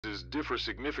differ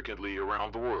significantly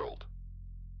around the world.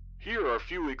 Here are a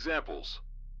few examples.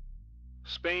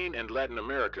 Spain and Latin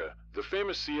America, the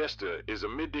famous siesta is a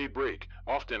midday break,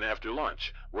 often after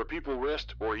lunch, where people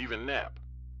rest or even nap.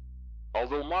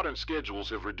 Although modern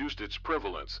schedules have reduced its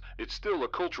prevalence, it's still a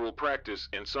cultural practice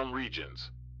in some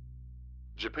regions.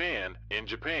 In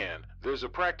Japan, there's a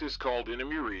practice called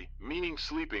inamiri, meaning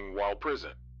sleeping while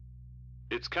present.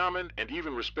 It's common and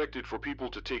even respected for people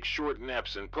to take short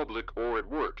naps in public or at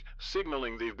work,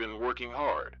 signaling they've been working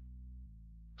hard.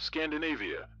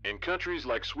 Scandinavia, in countries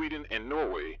like Sweden and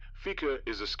Norway, Fika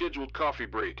is a scheduled coffee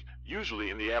break, usually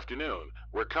in the afternoon,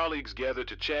 where colleagues gather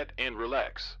to chat and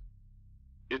relax.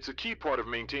 It's a key part of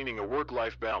maintaining a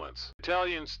work-life balance.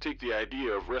 Italians take the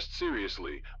idea of rest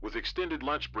seriously, with extended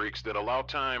lunch breaks that allow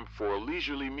time for a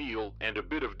leisurely meal and a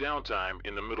bit of downtime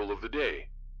in the middle of the day.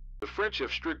 The French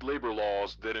have strict labor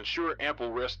laws that ensure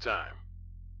ample rest time.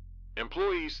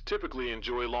 Employees typically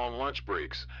enjoy long lunch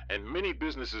breaks, and many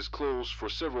businesses close for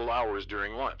several hours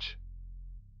during lunch.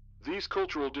 These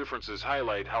cultural differences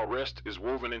highlight how rest is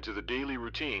woven into the daily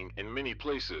routine in many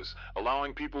places,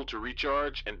 allowing people to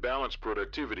recharge and balance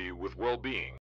productivity with well-being.